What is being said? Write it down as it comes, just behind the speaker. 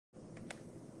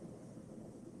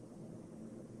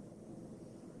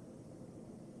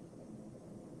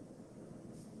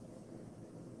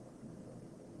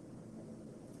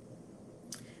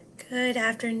Good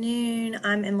afternoon.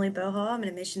 I'm Emily Bohall. I'm an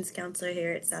admissions counselor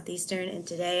here at Southeastern, and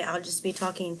today I'll just be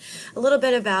talking a little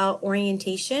bit about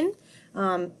orientation.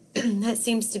 That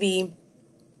seems to be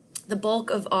the bulk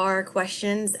of our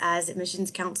questions as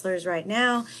admissions counselors right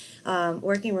now,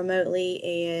 working remotely,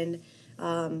 and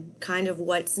kind of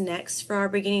what's next for our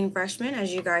beginning freshmen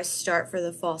as you guys start for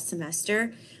the fall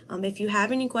semester. If you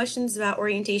have any questions about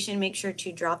orientation, make sure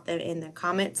to drop them in the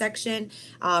comment section.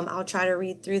 I'll try to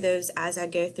read through those as I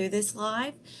go through this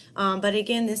live. But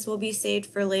again, this will be saved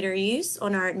for later use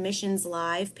on our admissions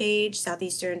live page,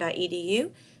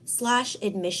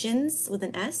 southeastern.edu/admissions with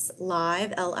an S,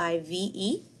 live, Live.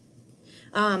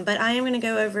 But I am going to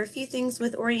go over a few things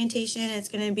with orientation. It's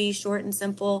going to be short and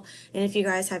simple. And if you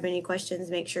guys have any questions,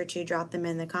 make sure to drop them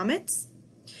in the comments.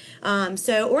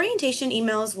 So orientation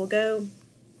emails will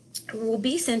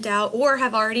be sent out or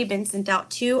have already been sent out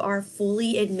to our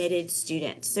fully admitted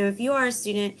students. So if you are a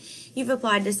student, you've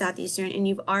applied to Southeastern and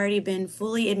you've already been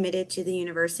fully admitted to the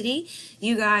university,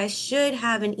 you guys should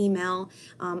have an email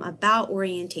about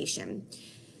orientation.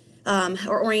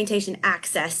 Or orientation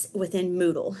access within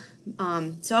Moodle.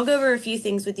 So I'll go over a few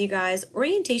things with you guys.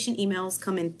 Orientation emails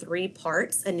come in 3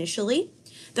 parts initially.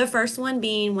 The first one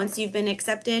being once you've been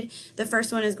accepted, the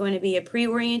first one is going to be a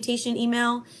pre-orientation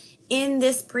email. In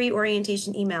this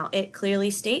pre-orientation email, it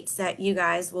clearly states that you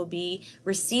guys will be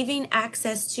receiving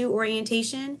access to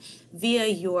orientation via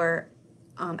your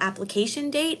application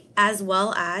date as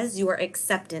well as your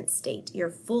acceptance date. Your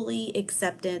fully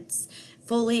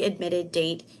admitted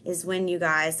date is when you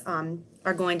guys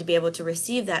are going to be able to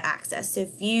receive that access. So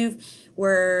if you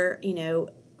were,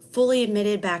 fully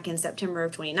admitted back in September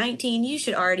of 2019, you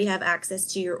should already have access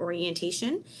to your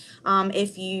orientation.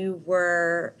 If you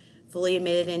were fully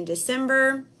admitted in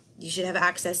December, you should have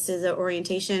access to the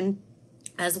orientation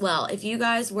as well. If you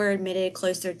guys were admitted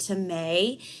closer to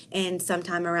May and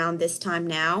sometime around this time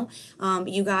now,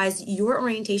 your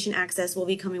orientation access will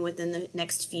be coming within the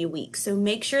next few weeks. So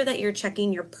make sure that you're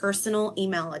checking your personal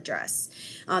email address.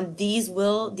 These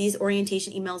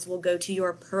orientation emails will go to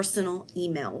your personal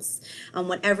emails.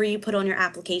 Whatever you put on your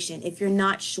application. If you're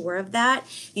not sure of that,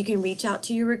 you can reach out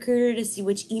to your recruiter to see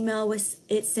which email was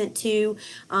it sent to,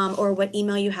 or what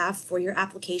email you have for your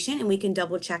application, and we can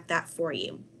double check that for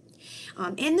you.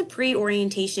 In the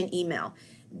pre-orientation email,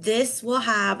 this will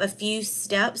have a few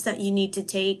steps that you need to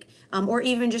take or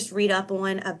even just read up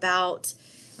on about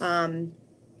kind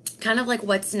of like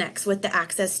what's next with the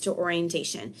access to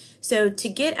orientation. So to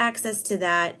get access to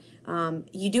that,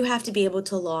 you do have to be able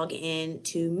to log in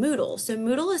to Moodle. So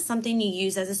Moodle is something you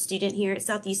use as a student here at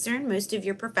Southeastern. Most of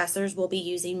your professors will be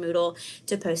using Moodle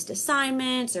to post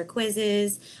assignments or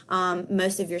quizzes,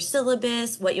 most of your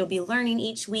syllabus, what you'll be learning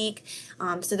each week.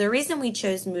 So the reason we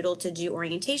chose Moodle to do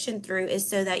orientation through is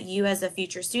so that you as a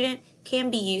future student can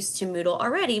be used to Moodle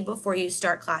already before you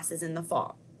start classes in the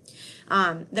fall.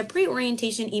 The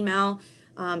pre-orientation email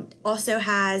also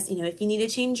has, if you need to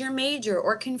change your major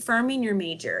or confirming your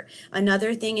major.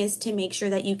 Another thing is to make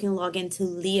sure that you can log into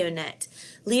LeoNet.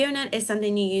 LeoNet is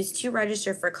something you use to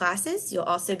register for classes. You'll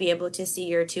also be able to see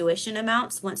your tuition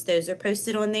amounts once those are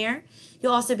posted on there.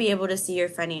 You'll also be able to see your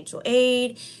financial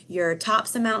aid. Your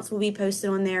TOPS amounts will be posted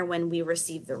on there when we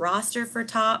receive the roster for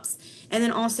TOPS. And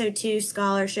then also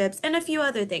scholarships and a few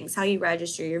other things, how you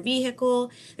register your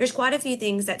vehicle. There's quite a few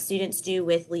things that students do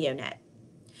with LeoNet.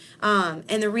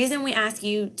 And the reason we ask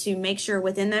you to make sure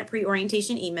within that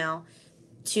pre-orientation email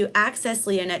to access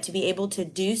LeoNet to be able to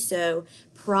do so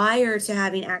prior to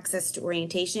having access to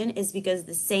orientation is because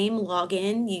the same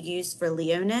login you use for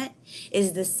LeoNet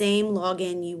is the same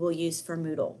login you will use for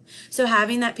Moodle. So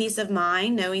having that peace of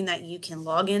mind, knowing that you can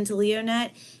log into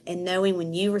LeoNet and knowing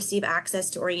when you receive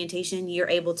access to orientation, you're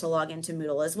able to log into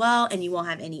Moodle as well and you won't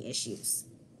have any issues.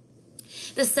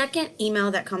 The second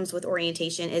email that comes with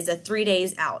orientation is a 3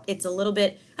 days out. It's a little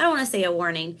bit, I don't want to say a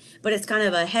warning, but it's kind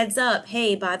of a heads up.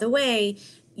 Hey, by the way,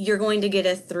 you're going to get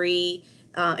in 3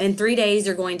 days,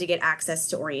 you're going to get access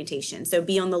to orientation. So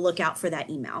be on the lookout for that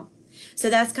email. So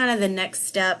that's kind of the next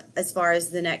step as far as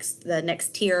the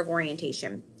next tier of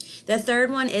orientation. The third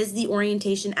one is the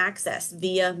orientation access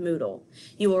via Moodle.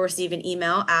 You will receive an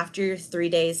email after your 3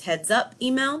 days heads up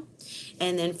email.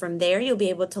 And then from there, you'll be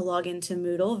able to log into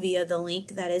Moodle via the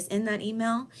link that is in that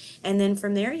email. And then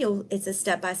from there, it's a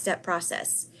step-by-step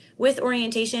process. With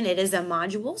orientation, it is a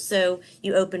module, so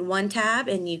you open one tab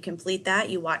and you complete that.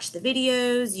 You watch the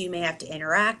videos. You may have to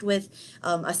interact with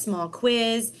a small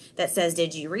quiz that says,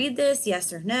 did you read this?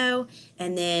 Yes or no?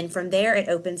 And then from there, it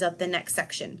opens up the next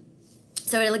section.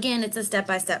 So again, it's a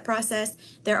step-by-step process.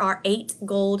 There are 8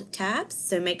 gold tabs,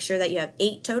 so make sure that you have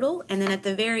 8 total. And then at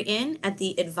the very end, at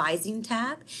the advising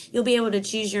tab, you'll be able to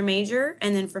choose your major,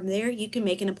 and then from there, you can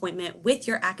make an appointment with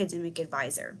your academic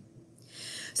advisor.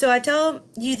 So I tell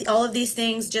you all of these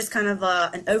things, just kind of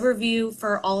an overview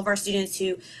for all of our students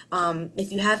who, if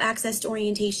you have access to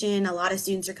orientation, a lot of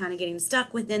students are kind of getting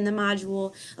stuck within the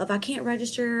module of I can't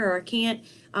register or I can't,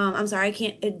 I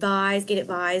can't get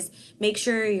advised. Make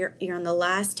sure you're on the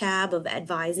last tab of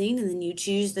advising, and then you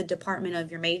choose the department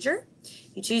of your major.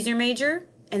 You choose your major,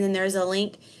 and then there's a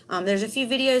link. There's a few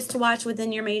videos to watch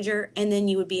within your major, and then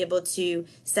you would be able to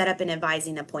set up an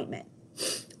advising appointment.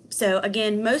 So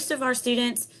again, most of our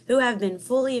students who have been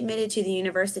fully admitted to the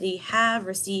university have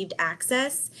received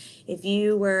access. If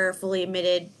you were fully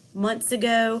admitted months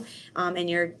ago and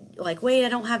you're like, wait, I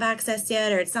don't have access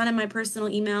yet, or it's not in my personal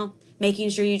email,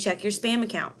 making sure you check your spam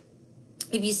account.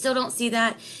 If you still don't see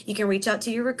that, you can reach out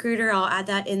to your recruiter. I'll add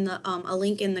that in the a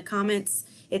link in the comments.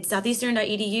 It's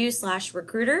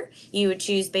southeastern.edu/recruiter. You would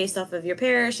choose based off of your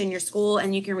parish and your school,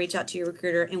 and you can reach out to your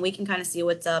recruiter, and we can kind of see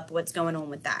what's up, what's going on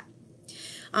with that.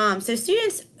 So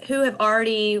students who have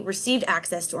already received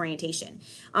access to orientation,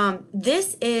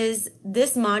 this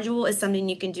module is something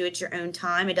you can do at your own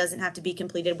time. It doesn't have to be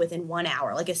completed within 1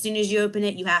 hour. Like as soon as you open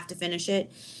it, you have to finish it.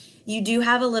 You do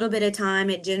have a little bit of time.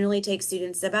 It generally takes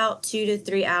students about 2 to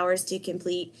 3 hours to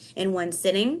complete in one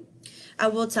sitting. I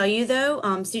will tell you though,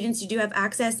 students who do have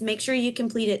access, make sure you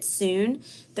complete it soon.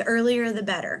 The earlier the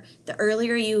better. The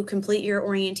earlier you complete your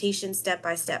orientation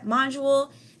step-by-step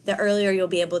module, the earlier you'll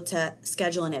be able to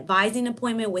schedule an advising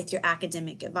appointment with your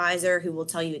academic advisor, who will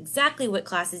tell you exactly what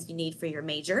classes you need for your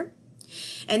major.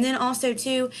 And then also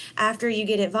too, after you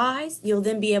get advised, you'll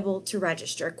then be able to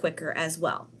register quicker as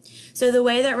well. So the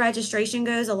way that registration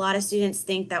goes, a lot of students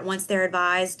think that once they're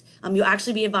advised, you'll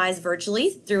actually be advised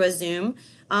virtually through a Zoom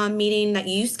meeting that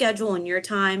you schedule on your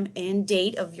time and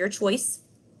date of your choice.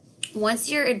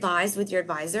 Once you're advised with your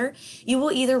advisor, you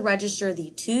will either register the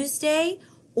Tuesday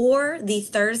or the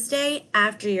Thursday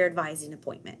after your advising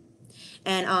appointment.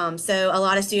 And so a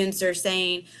lot of students are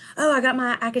saying, oh, I got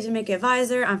my academic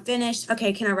advisor, I'm finished.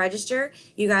 Okay, can I register?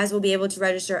 You guys will be able to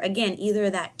register again either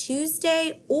that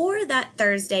Tuesday or that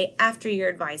Thursday after your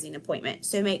advising appointment.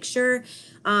 So make sure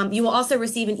you will also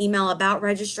receive an email about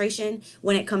registration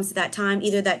when it comes to that time,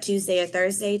 either that Tuesday or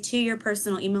Thursday, to your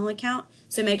personal email account.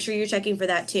 So make sure you're checking for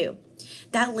that too.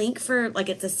 That link for, like,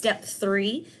 it's a step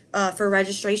 3 for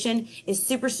registration is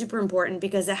super, super important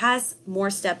because it has more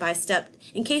step-by-step.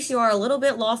 In case you are a little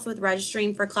bit lost with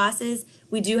registering for classes,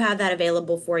 we do have that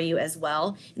available for you as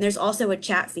well. And there's also a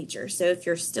chat feature. So if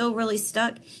you're still really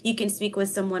stuck, you can speak with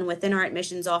someone within our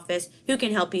admissions office who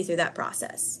can help you through that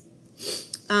process.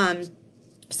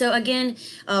 So again,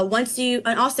 once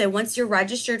you're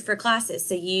registered for classes,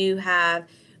 so you have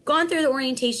gone through the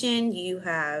orientation, you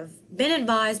have been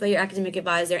advised by your academic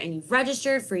advisor, and you've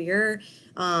registered for your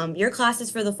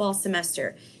classes for the fall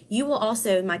semester, you will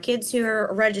also, my kids who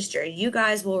are registered, you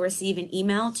guys will receive an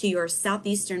email to your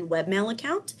Southeastern webmail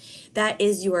account. That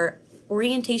is your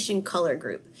orientation color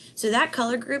group. So that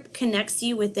color group connects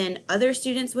you within other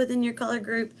students within your color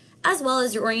group, as well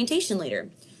as your orientation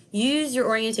leader. Use your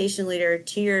orientation leader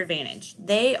to your advantage.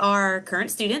 They are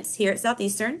current students here at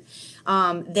Southeastern.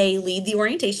 They lead the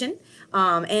orientation,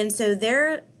 and so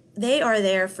they are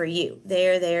there for you. They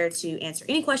are there to answer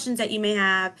any questions that you may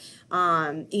have.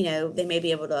 They may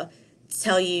be able to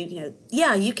tell you,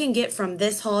 yeah, you can get from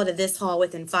this hall to this hall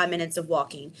within 5 minutes of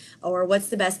walking, or what's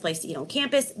the best place to eat on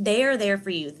campus. They are there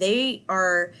for you. They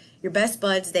are your best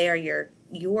buds. They are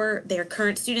they're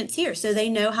current students here, so they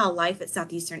know how life at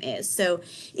Southeastern is. So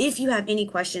if you have any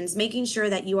questions, making sure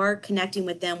that you are connecting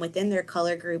with them within their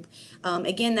color group.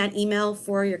 Again, that email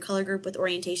for your color group with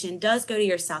orientation does go to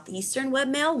your Southeastern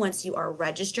webmail once you are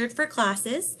registered for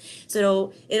classes.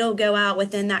 So it'll go out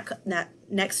within that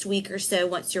next week or so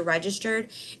once you're registered,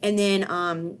 and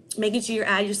then making sure you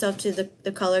add yourself to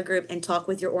the color group and talk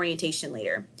with your orientation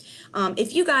leader.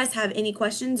 If you guys have any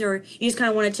questions, or you just kind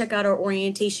of want to check out our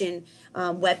orientation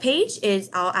webpage,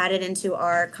 I'll add it into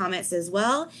our comments as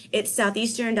well. It's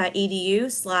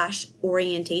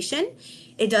southeastern.edu/orientation.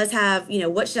 It does have,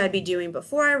 what should I be doing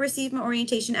before I receive my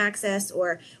orientation access,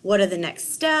 or what are the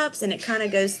next steps, and it kind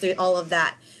of goes through all of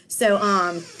that.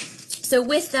 So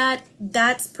with that,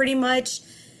 that's pretty much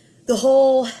the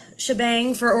whole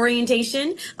shebang for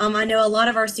orientation. I know a lot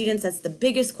of our students, that's the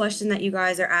biggest question that you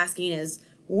guys are asking is,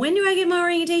 when do I get my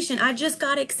orientation? I just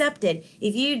got accepted.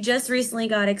 If you just recently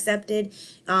got accepted,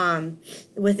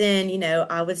 within,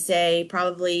 I would say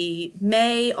probably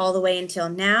May all the way until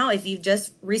now, if you've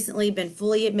just recently been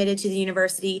fully admitted to the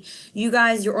university, you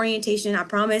guys, your orientation, I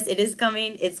promise it is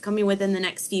coming. It's coming within the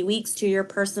next few weeks to your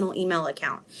personal email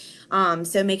account.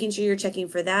 So making sure you're checking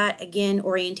for that. Again,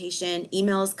 orientation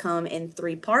emails come in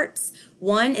 3 parts.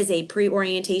 One is a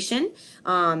pre-orientation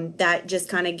that just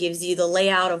kind of gives you the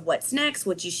layout of what's next,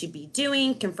 what you should be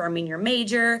doing, confirming your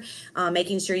major,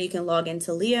 making sure you can log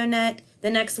into LeoNet. The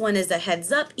next one is a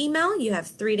heads up email. You have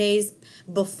 3 days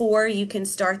before you can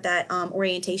start that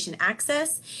orientation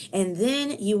access, and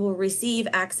then you will receive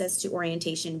access to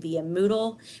orientation via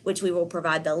Moodle, which we will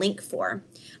provide the link for.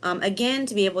 Again,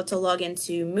 to be able to log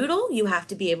into Moodle, you have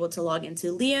to be able to log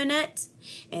into LeoNet,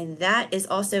 and that is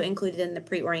also included in the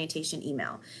pre-orientation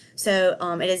email. So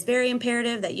it is very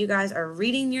imperative that you guys are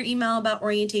reading your email about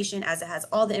orientation, as it has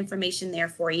all the information there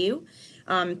for you.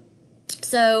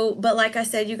 But like I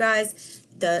said, you guys,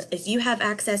 if you have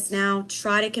access now,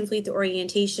 try to complete the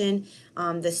orientation.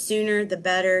 The sooner, the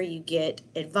better. You get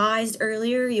advised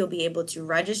earlier. You'll be able to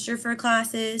register for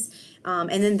classes.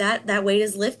 And then that weight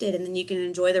is lifted, and then you can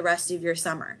enjoy the rest of your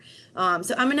summer.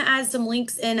 So I'm going to add some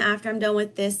links in after I'm done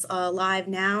with this live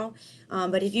now.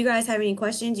 But if you guys have any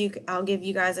questions, I'll give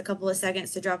you guys a couple of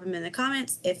seconds to drop them in the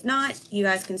comments. If not, you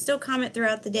guys can still comment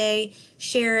throughout the day,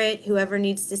 share it, whoever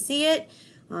needs to see it.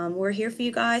 We're here for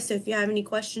you guys, so if you have any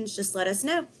questions, just let us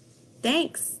know.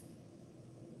 Thanks.